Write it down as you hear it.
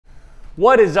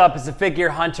What is up? It's the Figure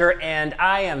Hunter, and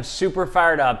I am super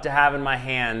fired up to have in my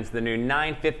hands the new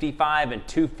 955 and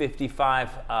 255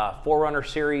 Forerunner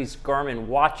series Garmin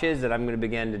watches that I'm going to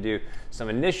begin to do some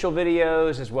initial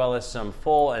videos as well as some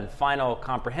full and final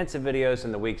comprehensive videos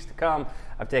in the weeks to come.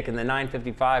 I've taken the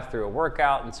 955 through a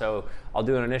workout, and so I'll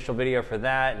do an initial video for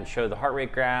that and show the heart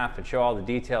rate graph and show all the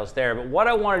details there. But what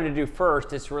I wanted to do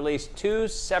first is release two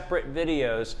separate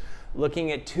videos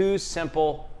looking at two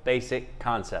simple basic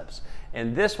concepts.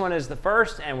 And this one is the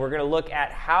first, and we're going to look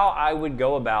at how I would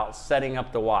go about setting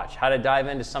up the watch, how to dive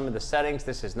into some of the settings.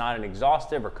 This is not an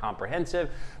exhaustive or comprehensive,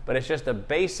 but it's just a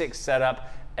basic setup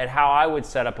at how I would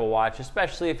set up a watch,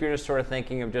 especially if you're just sort of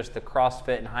thinking of just the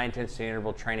CrossFit and high intensity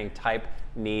interval training type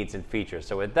needs and features.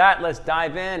 So with that, let's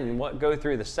dive in and go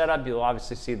through the setup. You'll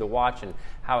obviously see the watch and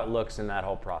how it looks in that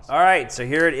whole process. All right, so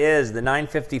here it is, the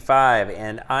 955,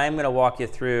 and I'm going to walk you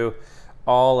through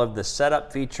all of the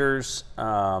setup features.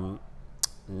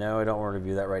 No, I don't want to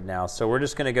review that right now. So we're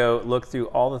just going to go look through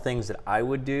all the things that I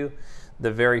would do.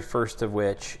 The very first of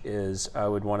which is I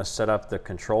would want to set up the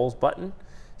controls button.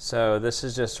 So this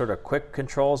is just sort of quick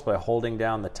controls by holding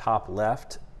down the top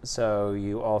left. So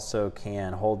you also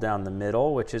can hold down the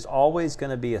middle, which is always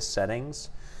going to be a settings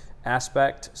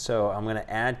aspect. So I'm going to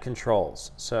add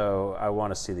controls. So I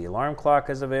want to see the alarm clock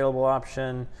as available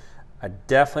option. I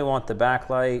definitely want the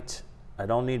backlight. I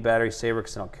don't need battery saver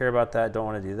because I don't care about that. Don't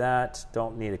want to do that.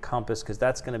 Don't need a compass because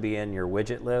that's going to be in your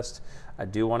widget list. I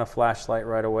do want a flashlight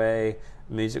right away.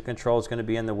 Music control is going to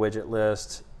be in the widget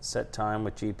list. Set time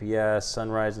with GPS.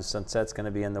 Sunrise and sunset is going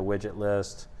to be in the widget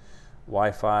list.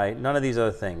 Wi-Fi, none of these other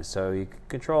things. So you can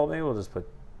control, maybe we'll just put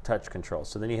touch control.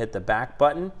 So then you hit the back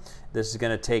button. This is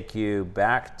going to take you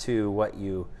back to what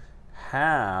you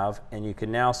have, and you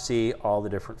can now see all the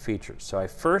different features. So I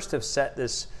first have set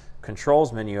this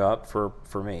controls menu up for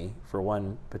me for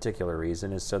one particular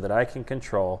reason, is so that I can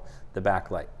control the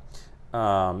backlight.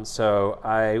 So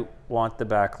I want the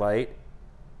backlight,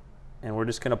 and we're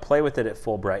just going to play with it at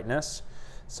full brightness.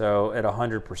 So at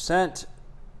 100%,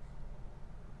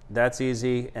 that's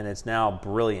easy, and it's now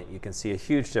brilliant. You can see a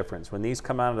huge difference. When these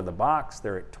come out of the box,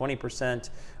 they're at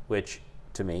 20%, which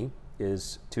to me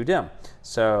is too dim.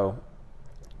 So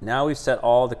now we've set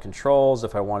all the controls.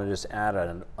 If I want to just add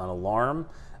an alarm,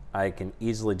 I can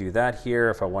easily do that here.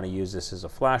 If I want to use this as a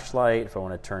flashlight, if I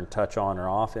want to turn touch on or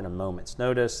off in a moment's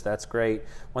notice, that's great.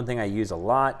 One thing I use a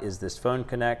lot is this phone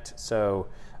connect. So,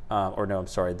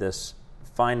 this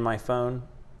Find My Phone.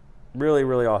 Really,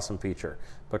 really awesome feature,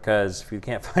 because if you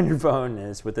can't find your phone and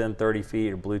it's within 30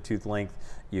 feet or Bluetooth length,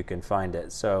 you can find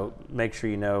it. So make sure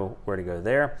you know where to go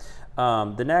there.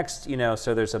 The next,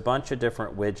 so there's a bunch of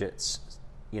different widgets,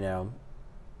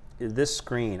 This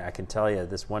screen, I can tell you,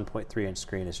 this 1.3 inch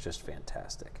screen is just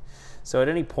fantastic. So at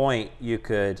any point, you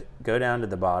could go down to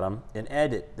the bottom and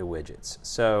edit the widgets.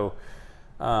 So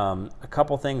a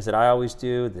couple things that I always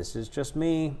do, this is just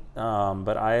me,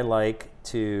 but I like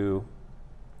to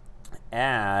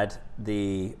add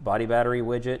the body battery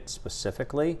widget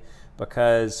specifically,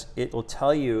 because it will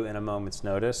tell you in a moment's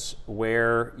notice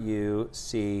where you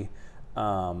see,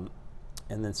 and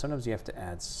then sometimes you have to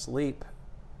add sleep.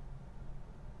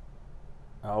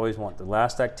 I always want the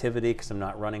last activity because I'm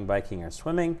not running, biking, or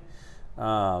swimming.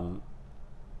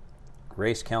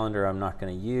 Race calendar I'm not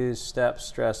going to use. Steps,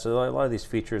 stress, so a lot of these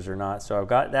features are not. So I've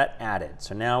got that added.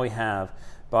 So now we have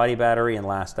body battery and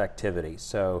last activity.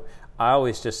 So I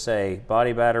always just say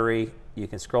body battery. You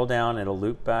can scroll down, it'll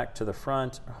loop back to the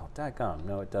front. Oh, daggone,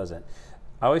 no it doesn't.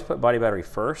 I always put body battery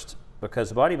first, because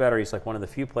the body battery is like one of the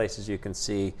few places you can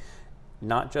see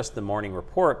not just the morning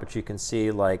report, but you can see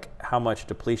like how much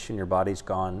depletion your body's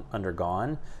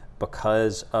undergone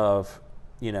because of,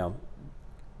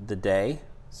 the day.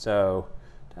 So,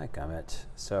 dadgummit.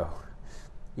 So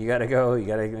you got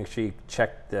to make sure you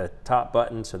check the top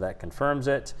button so that confirms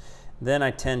it. Then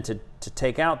I tend to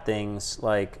take out things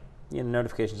like,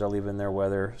 notifications I'll leave in there,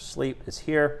 weather, sleep is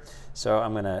here. So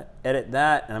I'm going to edit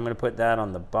that, and I'm going to put that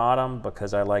on the bottom,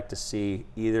 because I like to see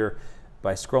either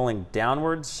by scrolling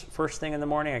downwards first thing in the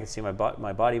morning, I can see my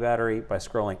body battery. By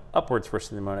scrolling upwards first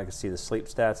thing in the morning, I can see the sleep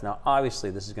stats. Now,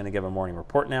 obviously, this is going to give a morning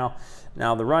report now.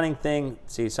 Now, the running thing,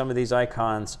 see some of these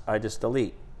icons, I just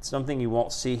delete. Something you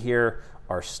won't see here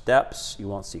are steps. You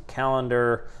won't see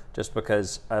calendar, just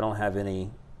because I don't have any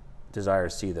desire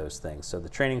to see those things. So the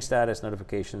training status,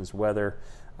 notifications, weather.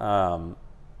 I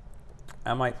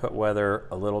might put weather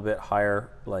a little bit higher,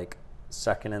 like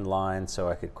second in line, so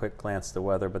I could quick glance the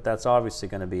weather, but that's obviously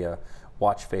going to be a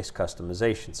watch face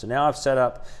customization. So now I've set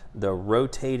up the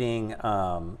rotating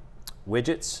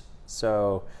widgets,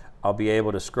 so I'll be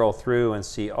able to scroll through and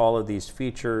see all of these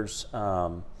features,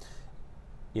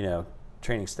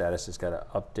 training status has got to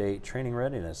update training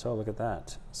readiness. Oh, look at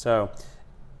that. So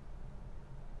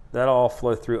that'll all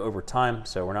flow through over time,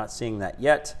 so we're not seeing that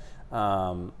yet.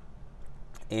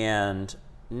 And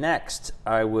next,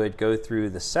 I would go through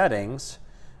the settings,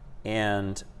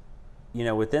 and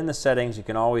within the settings, you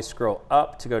can always scroll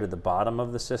up to go to the bottom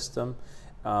of the system.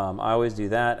 I always do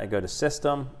that. I go to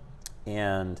System,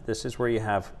 and this is where you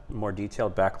have more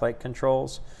detailed backlight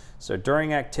controls. So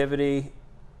during activity,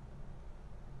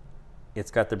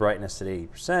 it's got the brightness at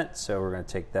 80%, so we're going to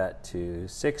take that to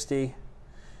 60.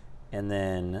 And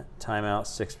then timeout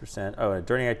 6%. Oh, and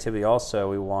during activity also,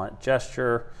 we want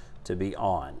gesture to be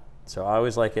on. So I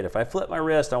always like it. If I flip my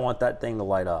wrist, I want that thing to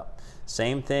light up.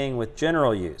 Same thing with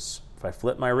general use. If I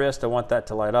flip my wrist, I want that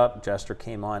to light up. Gesture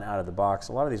came on out of the box.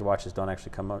 A lot of these watches don't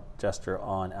actually come up gesture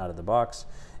on out of the box.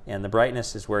 And the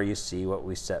brightness is where you see what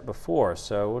we set before.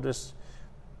 So we'll just,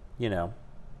 we're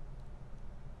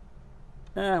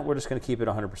just going to keep it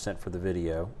 100% for the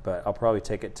video, but I'll probably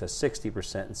take it to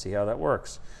 60% and see how that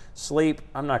works. Sleep,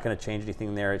 I'm not going to change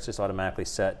anything there. It's just automatically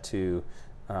set to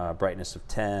brightness of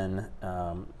 10. Maybe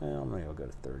I'll go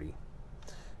to 30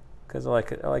 because I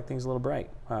like things a little bright.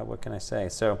 What can I say?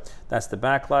 So that's the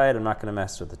backlight. I'm not going to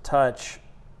mess with the touch.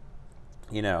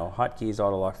 Hotkeys,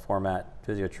 auto lock format,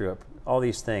 physio true up, all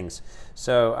these things.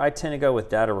 So I tend to go with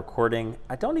data recording.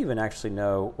 I don't even actually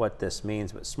know what this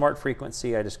means, but smart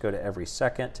frequency, I just go to every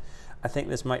second. I think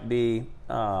this might be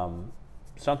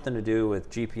something to do with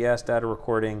GPS data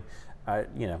recording. I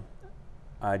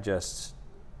just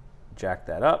jack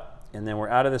that up, and then we're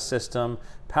out of the system.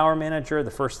 Power manager,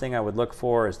 the first thing I would look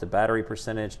for is the battery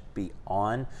percentage be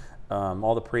on.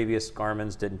 All the previous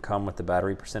Garmin's didn't come with the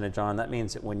battery percentage on. That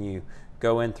means that when you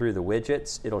go in through the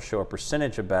widgets, it'll show a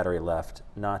percentage of battery left,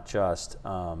 not just,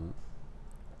 you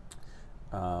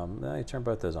turn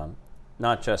both those on,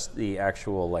 not just the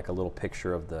actual, like a little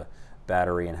picture of the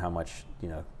battery and how much,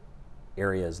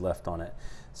 area is left on it.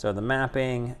 So the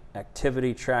mapping,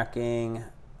 activity tracking,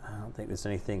 I don't think there's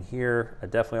anything here. I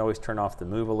definitely always turn off the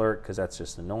move alert because that's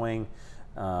just annoying.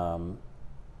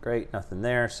 Great, nothing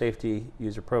there. Safety,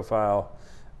 user profile.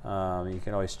 You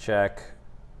can always check.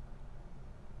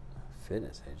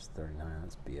 Fitness age 39,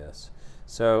 that's BS.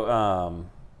 So,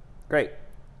 great.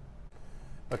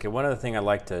 Okay, one other thing I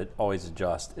like to always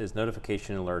adjust is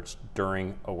notification alerts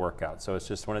during a workout. So it's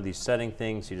just one of these setting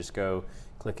things. You just go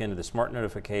click into the smart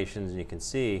notifications, and you can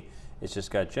see it's just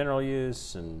got general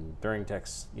use and during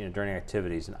text, during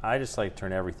activities. And I just like to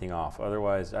turn everything off.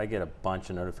 Otherwise, I get a bunch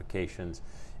of notifications,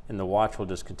 and the watch will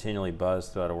just continually buzz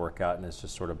throughout a workout, and it's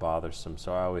just sort of bothersome.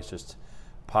 So I always just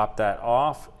pop that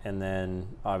off, and then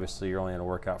obviously you're only in a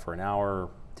workout for an hour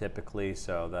typically,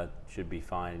 so that should be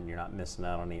fine, and you're not missing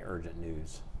out on any urgent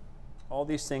news. All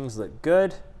these things look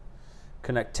good.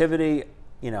 Connectivity,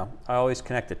 I always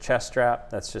connect the chest strap.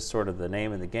 That's just sort of the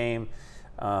name of the game.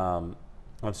 I'm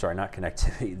sorry, not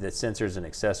connectivity. The sensors and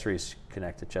accessories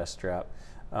connect the chest strap.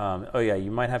 Oh yeah, you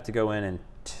might have to go in and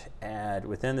add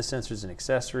within the sensors and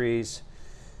accessories.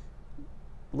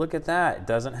 Look at that. It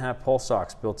doesn't have pulse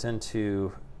ox built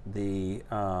into the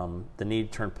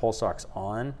need to turn pulse ox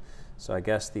on. So I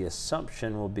guess the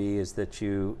assumption will be is that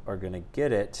you are going to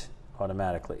get it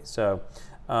automatically. So,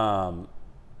 I'll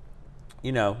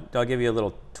give you a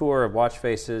little tour of watch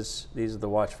faces. These are the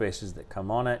watch faces that come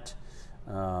on it.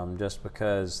 Just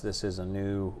because this is a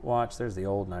new watch. There's the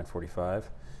old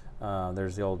 945.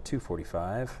 There's the old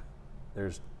 245.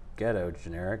 There's ghetto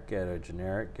generic, ghetto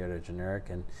generic, ghetto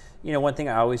generic. And one thing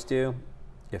I always do,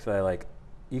 if I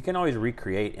you can always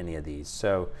recreate any of these.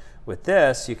 So with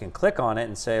this, you can click on it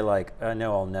and say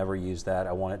no, I'll never use that.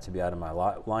 I want it to be out of my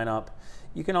lineup.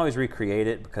 You can always recreate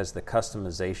it because the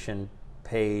customization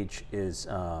page is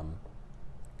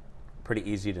pretty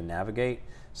easy to navigate.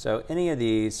 So any of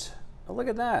these, oh, look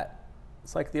at that.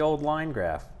 It's like the old line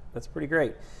graph. That's pretty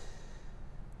great.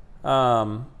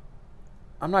 I'm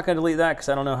not going to delete that because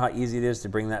I don't know how easy it is to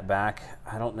bring that back.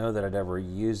 I don't know that I'd ever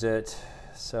use it.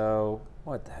 So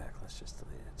what the heck? Let's just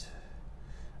delete it.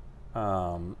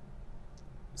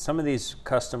 Some of these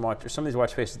custom watches, some of these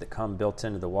watch faces that come built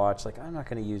into the watch, I'm not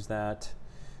going to use that.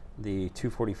 The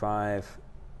 245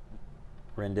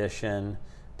 rendition,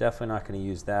 definitely not going to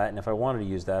use that. And if I wanted to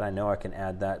use that, I know I can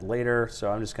add that later.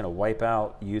 So I'm just going to wipe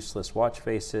out useless watch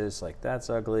faces. That's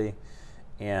ugly.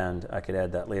 And I could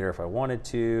add that later if I wanted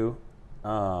to.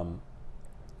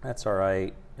 That's all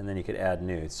right. And then you could add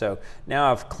new. So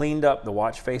now I've cleaned up the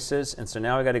watch faces, and so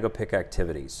now I got to go pick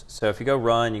activities. So if you go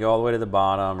run, you go all the way to the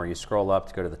bottom, or you scroll up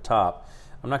to go to the top.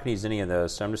 I'm not going to use any of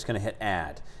those, so I'm just going to hit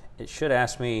add. It should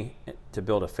ask me to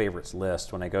build a favorites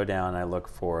list. When I go down, I look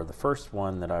for the first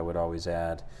one that I would always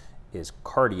add is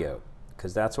cardio,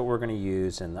 because that's what we're going to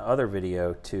use in the other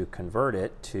video to convert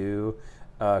it to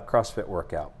a CrossFit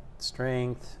workout.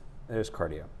 Strength, there's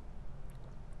cardio.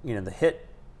 You know, the HIIT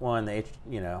one, the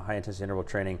high intensity interval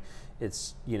training,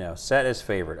 it's, set as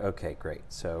favorite. Okay, great.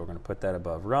 So we're going to put that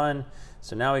above run.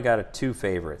 So now we got a 2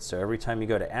 favorites. So every time you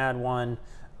go to add one,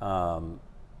 for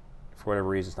whatever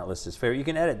reason it's not listed as favorite, you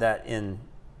can edit that in,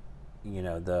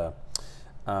 the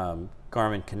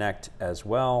Garmin Connect as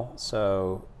well.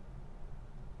 So,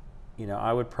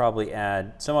 I would probably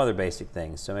add some other basic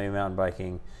things. So maybe mountain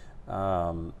biking.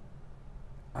 I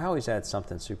always add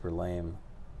something super lame.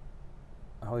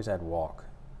 I always add walk,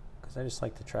 because I just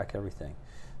like to track everything.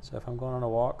 So if I'm going on a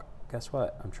walk, guess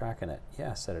what? I'm tracking it.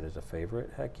 Yeah, set it as a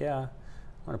favorite. Heck yeah.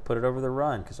 I'm going to put it over the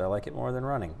run because I like it more than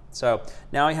running. So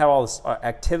now I have all this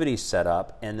activities set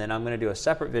up, and then I'm going to do a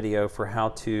separate video for how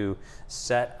to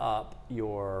set up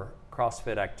your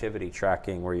CrossFit activity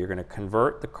tracking, where you're going to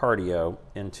convert the cardio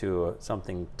into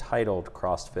something titled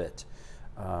CrossFit,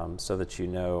 so that you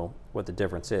know what the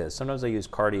difference is. Sometimes I use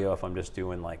cardio if I'm just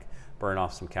doing like burn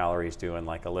off some calories doing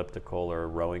like elliptical or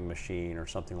rowing machine or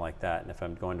something like that. And if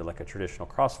I'm going to like a traditional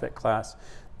CrossFit class,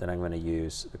 then I'm going to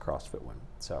use the CrossFit one.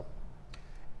 So,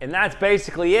 and that's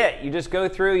basically it. You just go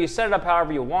through, you set it up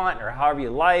however you want or however you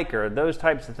like, or those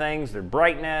types of things, the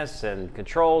brightness and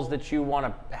controls that you want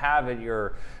to have at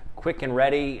your quick and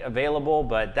ready available.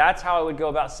 But that's how I would go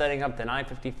about setting up the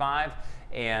 955.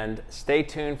 And stay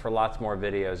tuned for lots more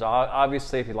videos.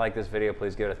 Obviously, if you like this video,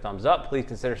 please give it a thumbs up. Please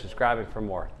consider subscribing for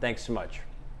more. Thanks so much.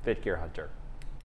 Fit Gear Hunter.